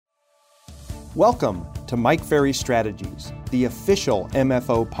Welcome to Mike Ferry Strategies, the official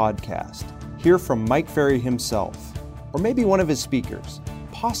MFO podcast. Hear from Mike Ferry himself, or maybe one of his speakers,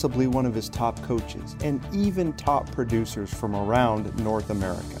 possibly one of his top coaches, and even top producers from around North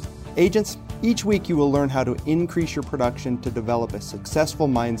America. Agents, each week you will learn how to increase your production to develop a successful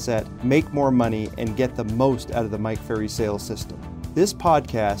mindset, make more money, and get the most out of the Mike Ferry sales system. This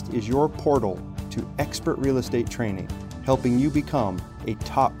podcast is your portal to expert real estate training, helping you become a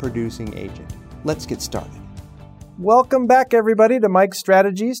top producing agent. Let's get started. Welcome back, everybody, to Mike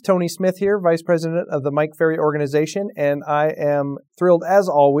Strategies. Tony Smith here, Vice President of the Mike Ferry Organization, and I am thrilled, as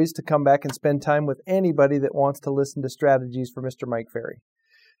always, to come back and spend time with anybody that wants to listen to strategies for Mr. Mike Ferry.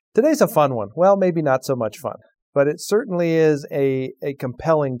 Today's a fun one. Well, maybe not so much fun, but it certainly is a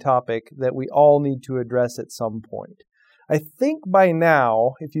compelling topic that we all need to address at some point. I think by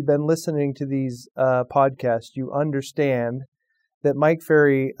now, if you've been listening to these podcasts, you understand that Mike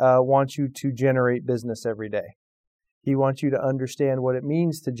Ferry wants you to generate business every day. He wants you to understand what it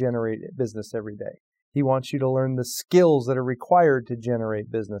means to generate business every day. He wants you to learn the skills that are required to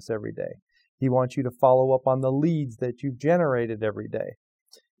generate business every day. He wants you to follow up on the leads that you've generated every day.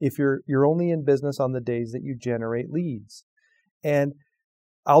 If you're only in business on the days that you generate leads. And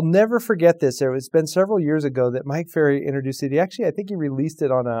I'll never forget this. It's been several years ago that Mike Ferry introduced it. I think he released it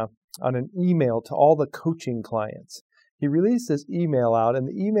on an email to all the coaching clients. He released this email out, and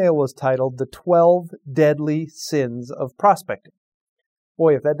the email was titled, The 12 Deadly Sins of Prospecting.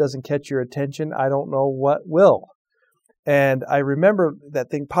 Boy, if that doesn't catch your attention, I don't know what will. And I remember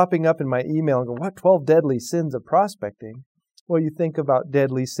that thing popping up in my email and going, what, 12 deadly sins of prospecting? Well, you think about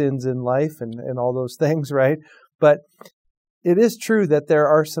deadly sins in life and all those things, right? But it is true that there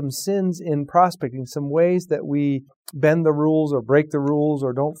are some sins in prospecting, some ways that we bend the rules or break the rules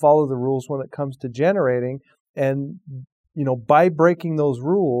or don't follow the rules when it comes to generating. And, by breaking those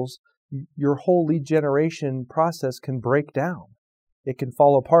rules, your whole lead generation process can break down. It can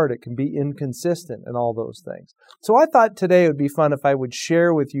fall apart. It can be inconsistent and all those things. So I thought today it would be fun if I would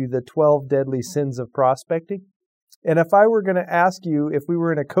share with you the 12 deadly sins of prospecting. And if I were going to ask you, if we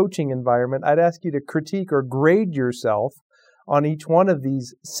were in a coaching environment, I'd ask you to critique or grade yourself on each one of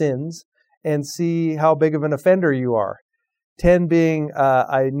these sins and see how big of an offender you are. 10 being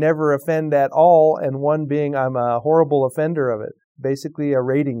I never offend at all, and 1 being I'm a horrible offender of it. Basically a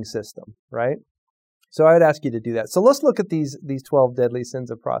rating system, right? So I would ask you to do that. So let's look at these 12 deadly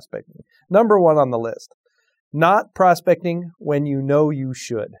sins of prospecting. Number 1 on the list, not prospecting when you know you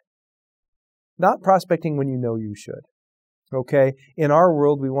should. Not prospecting when you know you should. Okay? In our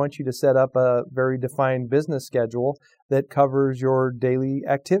world, we want you to set up a very defined business schedule that covers your daily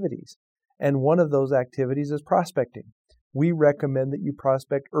activities. And one of those activities is prospecting. We recommend that you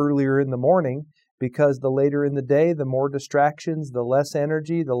prospect earlier in the morning because the later in the day, the more distractions, the less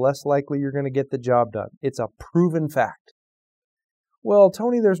energy, the less likely you're going to get the job done. It's a proven fact. Well,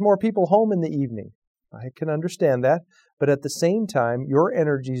 Tony, there's more people home in the evening. I can understand that. But at the same time, your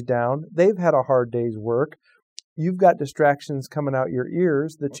energy's down. They've had a hard day's work. You've got distractions coming out your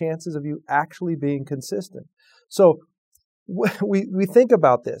ears. The chances of you actually being consistent. So we think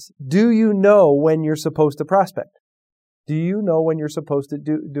about this. Do you know when you're supposed to prospect? Do you know when you're supposed to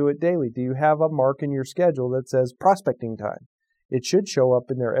do it daily? Do you have a mark in your schedule that says prospecting time? It should show up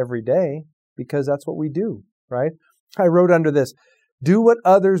in there every day because that's what we do, right? I wrote under this, do what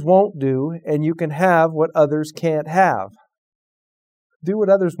others won't do and you can have what others can't have. Do what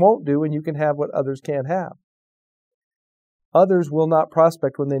others won't do and you can have what others can't have. Others will not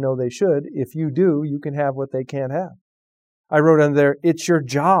prospect when they know they should. If you do, you can have what they can't have. I wrote under there, it's your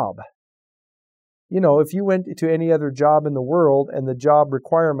job. If you went to any other job in the world and the job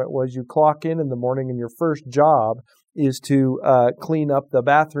requirement was you clock in the morning and your first job is to clean up the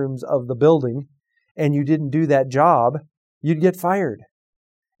bathrooms of the building and you didn't do that job, you'd get fired.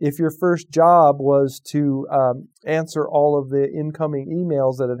 If your first job was to answer all of the incoming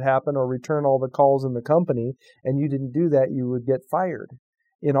emails that had happened or return all the calls in the company and you didn't do that, you would get fired.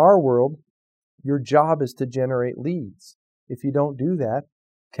 In our world, your job is to generate leads. If you don't do that,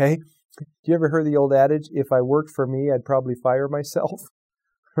 okay? Do you ever heard the old adage, if I worked for me, I'd probably fire myself,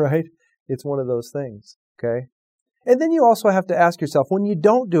 right? It's one of those things, okay? And then you also have to ask yourself, when you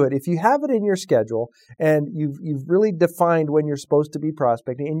don't do it, if you have it in your schedule and you've really defined when you're supposed to be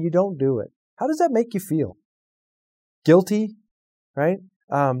prospecting and you don't do it, how does that make you feel? Guilty, right?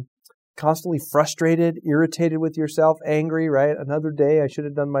 Constantly frustrated, irritated with yourself, angry, right? Another day, I should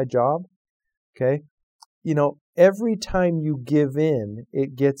have done my job, okay? Every time you give in,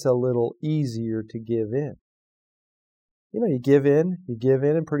 it gets a little easier to give in. You give in,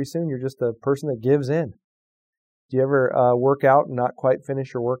 and pretty soon you're just a person that gives in. Do you ever work out and not quite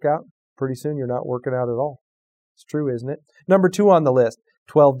finish your workout? Pretty soon you're not working out at all. It's true, isn't it? Number 2 on the list,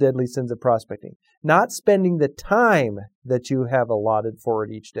 12 deadly sins of prospecting. Not spending the time that you have allotted for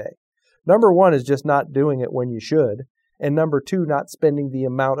it each day. Number 1 is just not doing it when you should. And number 2, not spending the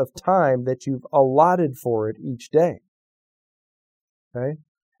amount of time that you've allotted for it each day. Okay?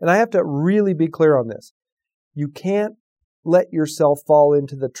 And I have to really be clear on this. You can't let yourself fall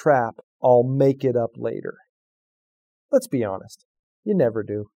into the trap, I'll make it up later. Let's be honest. You never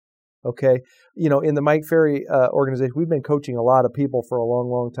do. Okay? In the Mike Ferry organization, we've been coaching a lot of people for a long,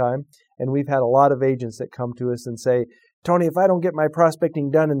 long time. And we've had a lot of agents that come to us and say, Tony, if I don't get my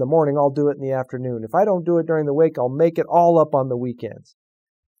prospecting done in the morning, I'll do it in the afternoon. If I don't do it during the week, I'll make it all up on the weekends.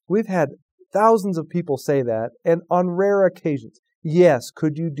 We've had thousands of people say that. And on rare occasions, yes,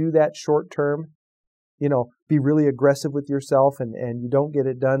 could you do that short term? Be really aggressive with yourself and you don't get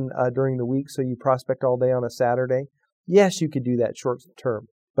it done during the week, so you prospect all day on a Saturday. Yes, you could do that short term,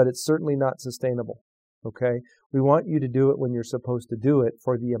 but it's certainly not sustainable. Okay? We want you to do it when you're supposed to do it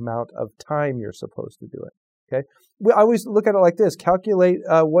for the amount of time you're supposed to do it. Okay? I always look at it like this. Calculate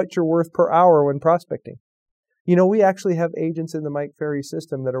what you're worth per hour when prospecting. We actually have agents in the Mike Ferry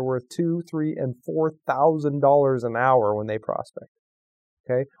system that are worth $2,000, $3,000, and $4,000 an hour when they prospect.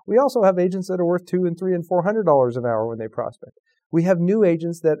 Okay. We also have agents that are worth $200 and $300 and $400 an hour when they prospect. We have new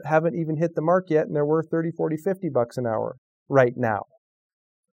agents that haven't even hit the mark yet, and they're worth $30, $40, $50 an hour right now.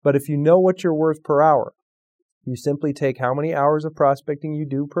 But if you know what you're worth per hour, you simply take how many hours of prospecting you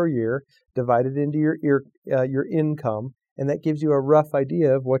do per year, divide it into your income, and that gives you a rough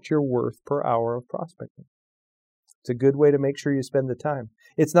idea of what you're worth per hour of prospecting. It's a good way to make sure you spend the time.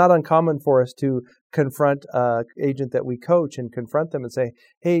 It's not uncommon for us to confront an agent that we coach and confront them and say,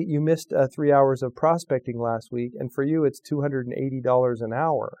 hey, you missed 3 hours of prospecting last week, and for you it's $280 an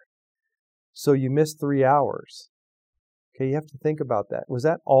hour. So you missed 3 hours. Okay, you have to think about that. Was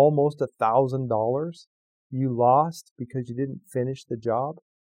that almost $1,000 you lost because you didn't finish the job?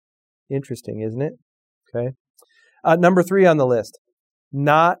 Interesting, isn't it? Okay. Number 3 on the list,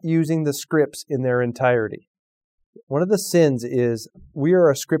 not using the scripts in their entirety. One of the sins is we are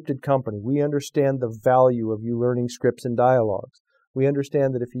a scripted company. We understand the value of you learning scripts and dialogues. We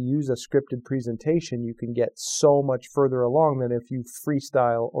understand that if you use a scripted presentation, you can get so much further along than if you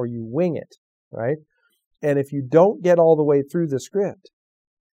freestyle or you wing it, right? And if you don't get all the way through the script,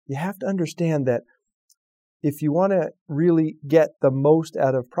 you have to understand that if you want to really get the most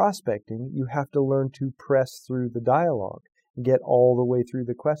out of prospecting, you have to learn to press through the dialogue and get all the way through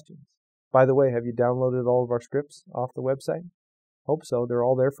the questions. By the way, have you downloaded all of our scripts off the website? Hope so. They're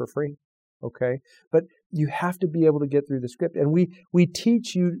all there for free. Okay? But you have to be able to get through the script. And we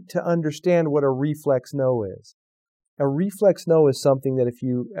teach you to understand what a reflex no is. A reflex no is something that if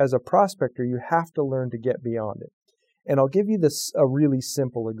you, as a prospector, you have to learn to get beyond it. And I'll give you a really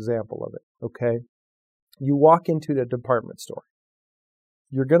simple example of it. Okay? You walk into the department store.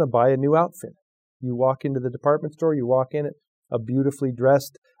 You're going to buy a new outfit. You walk into the department store, you walk in it, a beautifully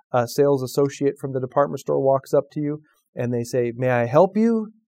dressed sales associate from the department store walks up to you and they say, may I help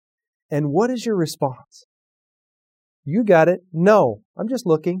you? And what is your response? You got it. No, I'm just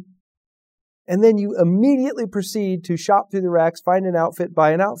looking. And then you immediately proceed to shop through the racks, find an outfit,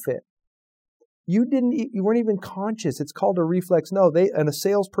 buy an outfit. You weren't even conscious. It's called a reflex no. And a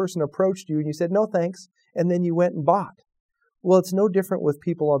salesperson approached you and you said, no, thanks. And then you went and bought. Well, it's no different with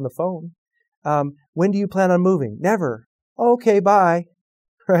people on the phone. When do you plan on moving? Never. Okay, bye.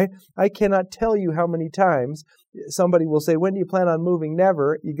 Right? I cannot tell you how many times somebody will say, when do you plan on moving?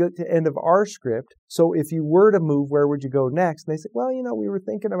 Never. You get to the end of our script. So if you were to move, where would you go next? And they say, well, we were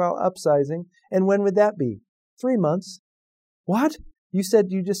thinking about upsizing. And when would that be? 3 months. What? You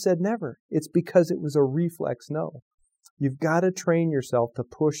just said never. It's because it was a reflex no. You've got to train yourself to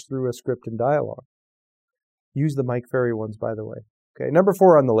push through a script and dialogue. Use the Mike Ferry ones, by the way. Okay, number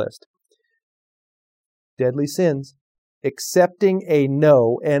 4 on the list. Deadly sins. Accepting a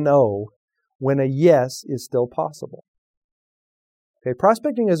no, N-O, when a yes is still possible. Okay,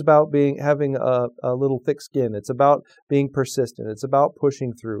 prospecting is about having a little thick skin. It's about being persistent. It's about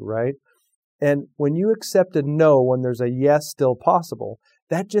pushing through, right? And when you accept a no when there's a yes still possible,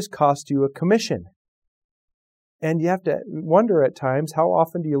 that just costs you a commission. And you have to wonder at times, how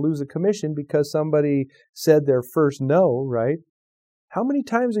often do you lose a commission because somebody said their first no, right? How many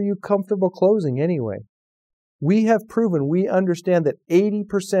times are you comfortable closing anyway? We have proven, we understand that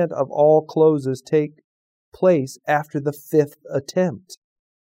 80% of all closes take place after the 5th attempt.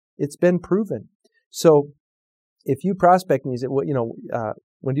 It's been proven. So if you prospect and you say, well,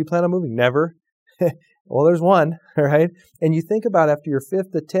 when do you plan on moving? Never. Well, there's one, right? And you think about after your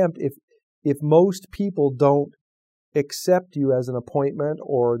 5th attempt, if most people don't accept you as an appointment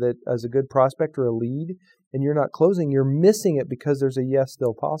or that as a good prospect or a lead, and you're not closing, you're missing it because there's a yes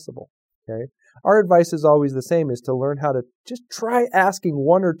still possible. Okay? Our advice is always the same, is to learn how to just try asking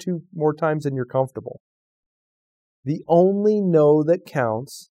one or two more times than you're comfortable. The only no that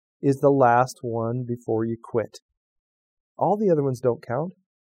counts is the last one before you quit. All the other ones don't count.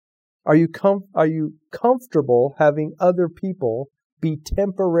 Are you comfortable having other people be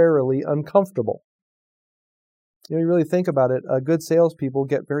temporarily uncomfortable? You really think about it, good salespeople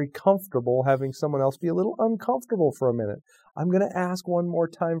get very comfortable having someone else be a little uncomfortable for a minute. I'm going to ask one more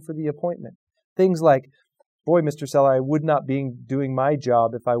time for the appointment. Things like, boy, Mr. Seller, I would not be doing my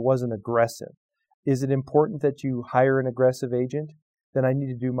job if I wasn't aggressive. Is it important that you hire an aggressive agent? Then I need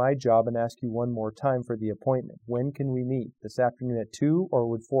to do my job and ask you one more time for the appointment. When can we meet? This afternoon at 2, or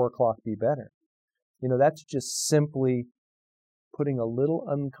would 4 o'clock be better? That's just simply putting a little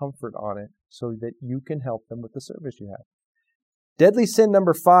uncomfort on it so that you can help them with the service you have. Deadly sin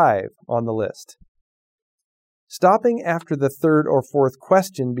number 5 on the list. Stopping after the 3rd or 4th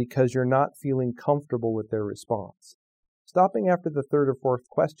question because you're not feeling comfortable with their response. Stopping after the 3rd or 4th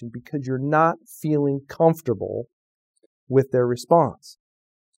question because you're not feeling comfortable with their response.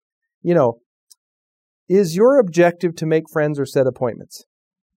 Is your objective to make friends or set appointments?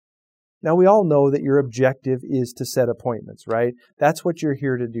 Now, we all know that your objective is to set appointments, right? That's what you're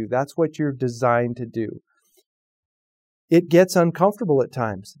here to do. That's what you're designed to do. It gets uncomfortable at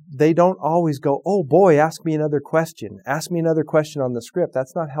times. They don't always go, oh boy, ask me another question. Ask me another question on the script.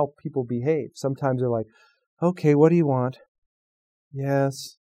 That's not how people behave. Sometimes they're like, okay, what do you want?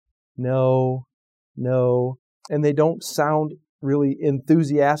 Yes, no. And they don't sound really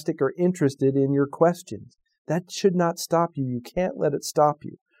enthusiastic or interested in your questions. That should not stop you. You can't let it stop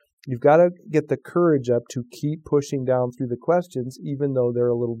you. You've got to get the courage up to keep pushing down through the questions, even though they're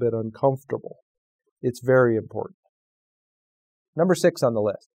a little bit uncomfortable. It's very important. Number 6 on the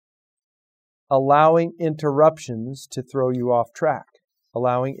list. Allowing interruptions to throw you off track.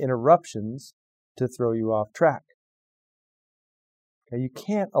 Allowing interruptions to throw you off track. Okay, you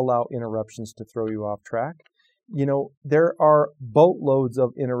can't allow interruptions to throw you off track. There are boatloads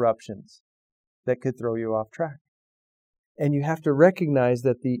of interruptions that could throw you off track. And you have to recognize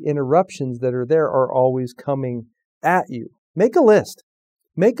that the interruptions that are there are always coming at you. Make a list.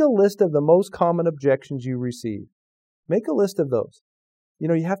 Make a list of the most common objections you receive. Make a list of those.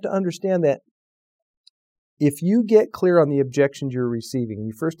 You have to understand that if you get clear on the objections you're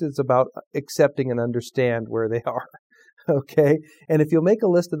receiving, first it's about accepting and understand where they are. Okay? And if you'll make a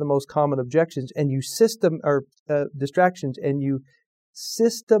list of the most common objections and you distractions, and you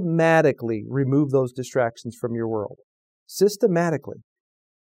systematically remove those distractions from your world. Systematically.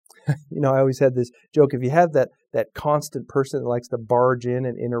 I always had this joke, if you have that constant person that likes to barge in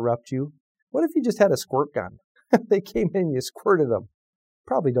and interrupt you, what if you just had a squirt gun? They came in and you squirted them.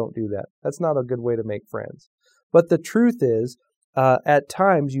 Probably don't do that. That's not a good way to make friends. But the truth is, at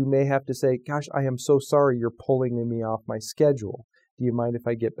times you may have to say, gosh, I am so sorry you're pulling me off my schedule. Do you mind if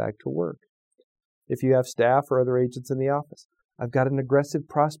I get back to work? If you have staff or other agents in the office, I've got an aggressive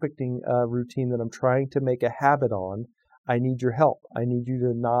prospecting routine that I'm trying to make a habit on. I need your help. I need you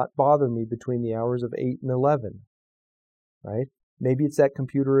to not bother me between the hours of 8 and 11. Right? Maybe it's that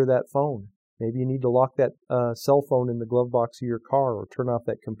computer or that phone. Maybe you need to lock that cell phone in the glove box of your car or turn off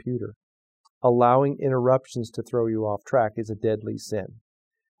that computer. Allowing interruptions to throw you off track is a deadly sin.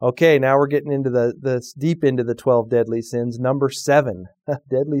 Okay, now we're getting into the deep into the 12 deadly sins. Number 7,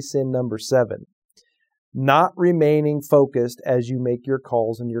 deadly sin number 7. Not remaining focused as you make your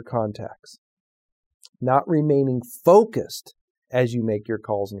calls and your contacts. Not remaining focused as you make your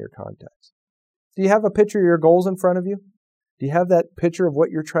calls and your contacts. Do you have a picture of your goals in front of you? Do you have that picture of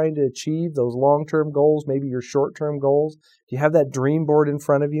what you're trying to achieve, those long-term goals, maybe your short-term goals? Do you have that dream board in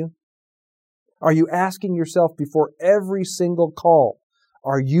front of you? Are you asking yourself before every single call,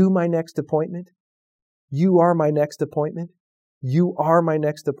 are you my next appointment? You are my next appointment? You are my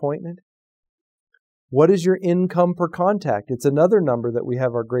next appointment? What is your income per contact? It's another number that we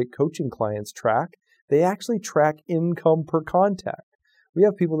have our great coaching clients track. They actually track income per contact. We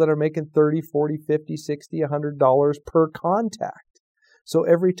have people that are making $30, $40, $50, $60, $100 per contact. So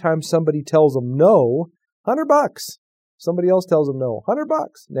every time somebody tells them no, $100. Somebody else tells them no, $100.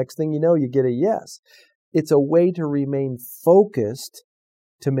 Next thing you know, you get a yes. It's a way to remain focused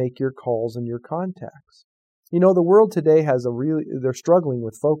to make your calls and your contacts. The world today they're struggling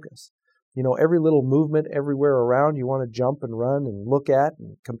with focus. Every little movement everywhere around, you want to jump and run and look at,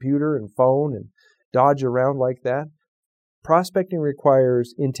 and computer and phone and dodge around like that. Prospecting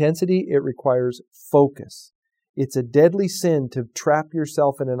requires intensity. It requires focus. It's a deadly sin to trap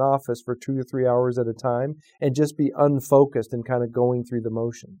yourself in an office for 2 or 3 hours at a time and just be unfocused and kind of going through the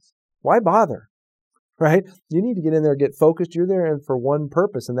motions. Why bother? Right? You need to get in there, get focused. You're there for one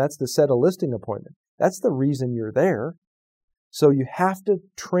purpose, and that's to set a listing appointment. That's the reason you're there. So you have to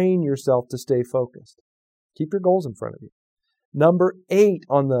train yourself to stay focused. Keep your goals in front of you. Number 8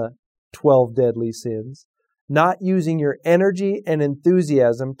 on the 12 deadly sins, not using your energy and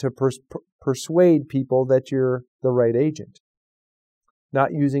enthusiasm to persuade people that you're the right agent.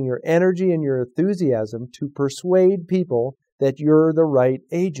 Not using your energy and your enthusiasm to persuade people that you're the right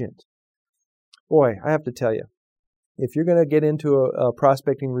agent. Boy, I have to tell you, if you're going to get into a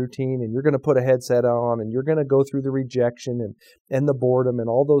prospecting routine and you're going to put a headset on and you're going to go through the rejection and the boredom and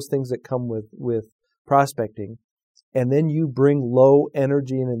all those things that come with prospecting, and then you bring low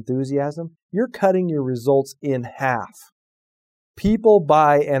energy and enthusiasm, you're cutting your results in half. People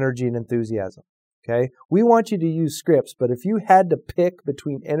buy energy and enthusiasm. Okay? We want you to use scripts, but if you had to pick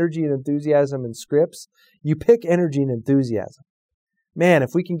between energy and enthusiasm and scripts, you pick energy and enthusiasm. Man, if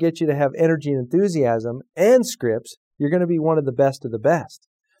we can get you to have energy and enthusiasm and scripts, you're going to be one of the best of the best.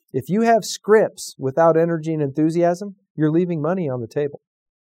 If you have scripts without energy and enthusiasm, you're leaving money on the table.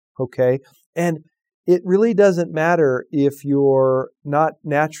 Okay? And it really doesn't matter if you're not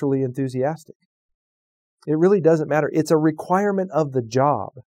naturally enthusiastic. It really doesn't matter. It's a requirement of the job.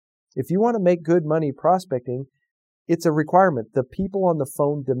 If you want to make good money prospecting, it's a requirement. The people on the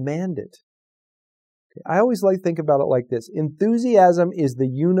phone demand it. I always like to think about it like this. Enthusiasm is the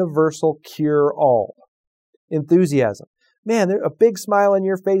universal cure-all. Enthusiasm. Man, a big smile on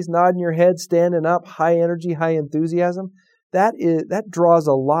your face, nodding your head, standing up, high energy, high enthusiasm. That draws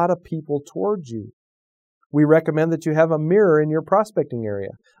a lot of people towards you. We recommend that you have a mirror in your prospecting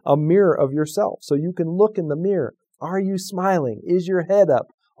area, a mirror of yourself, so you can look in the mirror. Are you smiling? Is your head up?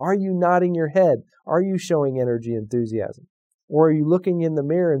 Are you nodding your head? Are you showing energy, enthusiasm? Or are you looking in the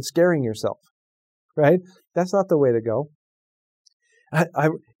mirror and scaring yourself? Right? That's not the way to go.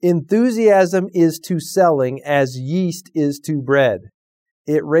 Enthusiasm is to selling as yeast is to bread.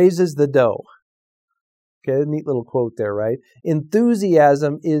 It raises the dough. Okay, a neat little quote there, right?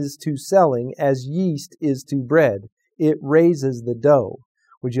 Enthusiasm is to selling as yeast is to bread. It raises the dough.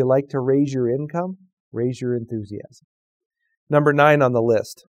 Would you like to raise your income? Raise your enthusiasm. Number 9 on the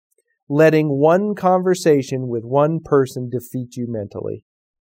list. Letting one conversation with one person defeat you mentally.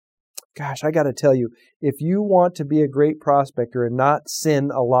 Gosh, I got to tell you, if you want to be a great prospector and not sin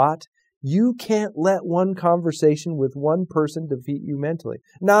a lot, you can't let one conversation with one person defeat you mentally.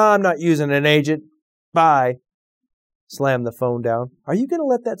 No, I'm not using an agent. Bye. Slam the phone down. Are you going to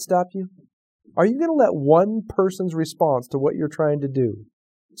let that stop you? Are you going to let one person's response to what you're trying to do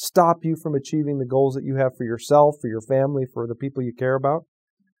stop you from achieving the goals that you have for yourself, for your family, for the people you care about?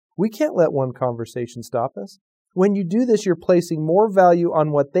 We can't let one conversation stop us. When you do this, you're placing more value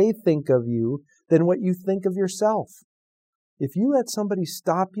on what they think of you than what you think of yourself. If you let somebody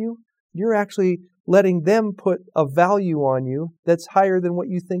stop you, you're actually letting them put a value on you that's higher than what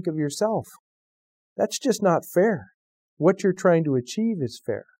you think of yourself. That's just not fair. What you're trying to achieve is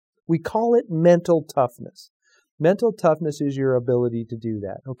fair. We call it mental toughness. Mental toughness is your ability to do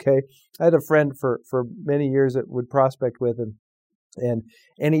that, okay? I had a friend for many years that would prospect with him, and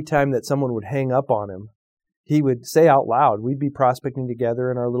any time that someone would hang up on him, he would say out loud, we'd be prospecting together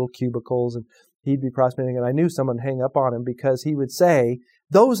in our little cubicles, and he'd be prospecting, and I knew someone would hang up on him because he would say,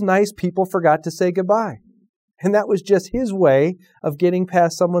 those nice people forgot to say goodbye. And that was just his way of getting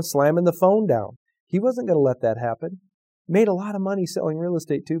past someone slamming the phone down. He wasn't going to let that happen. Made a lot of money selling real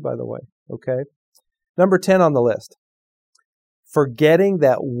estate too, by the way. Okay. Number 10 on the list. Forgetting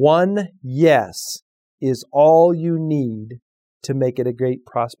that one yes is all you need to make it a great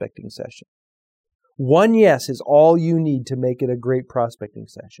prospecting session. One yes is all you need to make it a great prospecting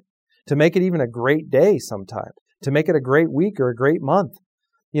session. To make it even a great day sometimes. To make it a great week or a great month.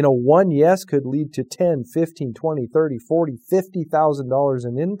 You know, one yes could lead to 10, 15, 20, 30, 40, $50,000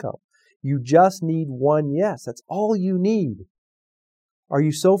 in income. You just need one yes. That's all you need. Are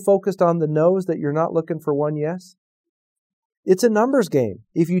you so focused on the no's that you're not looking for one yes? It's a numbers game.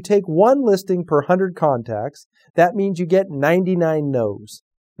 If you take one listing per 100 contacts, that means you get 99 no's.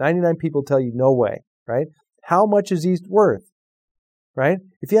 99 people tell you no way, right? How much is each worth, right?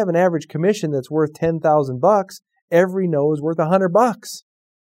 If you have an average commission that's worth $10,000, every no is worth $100,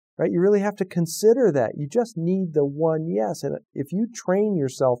 right? You really have to consider that. You just need the one yes. And if you train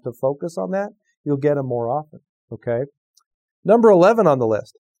yourself to focus on that, you'll get them more often, okay? Number 11 on the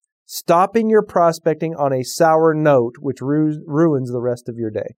list. Stopping your prospecting on a sour note, which ruins the rest of your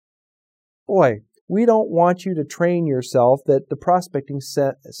day. Boy, we don't want you to train yourself that the prospecting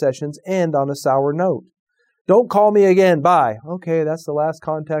sessions end on a sour note. Don't call me again. Bye. Okay, that's the last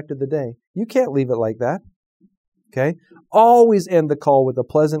contact of the day. You can't leave it like that. Okay? Always end the call with a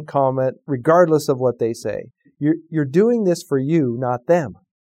pleasant comment, regardless of what they say. You're doing this for you, not them.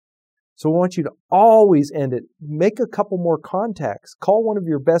 So I want you to always end it. Make a couple more contacts. Call one of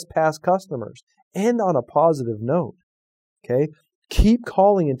your best past customers. End on a positive note. Okay? Keep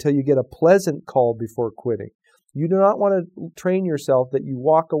calling until you get a pleasant call before quitting. You do not want to train yourself that you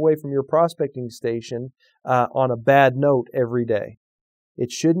walk away from your prospecting station on a bad note every day.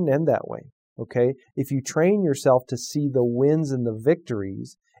 It shouldn't end that way. Okay? If you train yourself to see the wins and the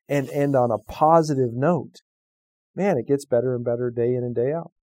victories and end on a positive note, man, it gets better and better day in and day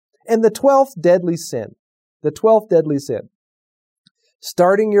out. And the 12th deadly sin. The 12th deadly sin.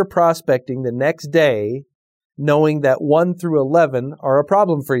 Starting your prospecting the next day knowing that 1 through 11 are a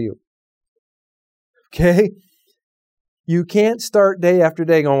problem for you. Okay? You can't start day after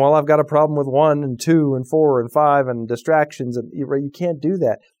day going, well, I've got a problem with 1 and 2 and 4 and 5 and distractions. And you can't do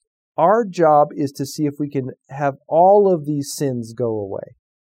that. Our job is to see if we can have all of these sins go away.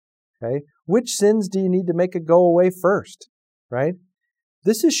 Okay? Which sins do you need to make it go away first? Right?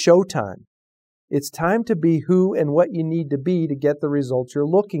 This is showtime. It's time to be who and what you need to be to get the results you're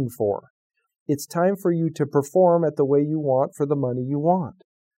looking for. It's time for you to perform at the way you want for the money you want.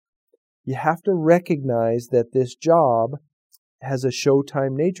 You have to recognize that this job has a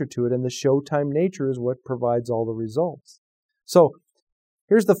showtime nature to it, and the showtime nature is what provides all the results. So,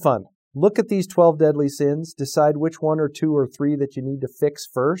 here's the fun. Look at these 12 deadly sins, decide which 1 or 2 or 3 that you need to fix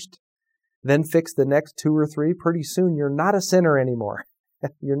first, then fix the next 2 or 3. Pretty soon, you're not a sinner anymore.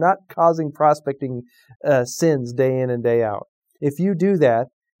 You're not causing prospecting sins day in and day out. If you do that,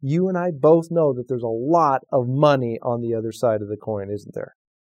 you and I both know that there's a lot of money on the other side of the coin, isn't there?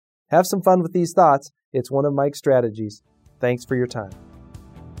 Have some fun with these thoughts. It's one of Mike's strategies. Thanks for your time.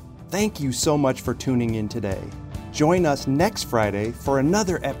 Thank you so much for tuning in today. Join us next Friday for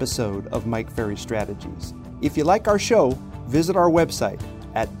another episode of Mike Ferry Strategies. If you like our show, visit our website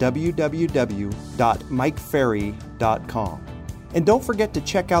at www.mikeferry.com. And don't forget to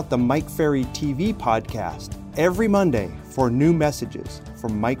check out the Mike Ferry TV podcast every Monday for new messages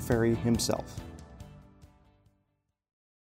from Mike Ferry himself.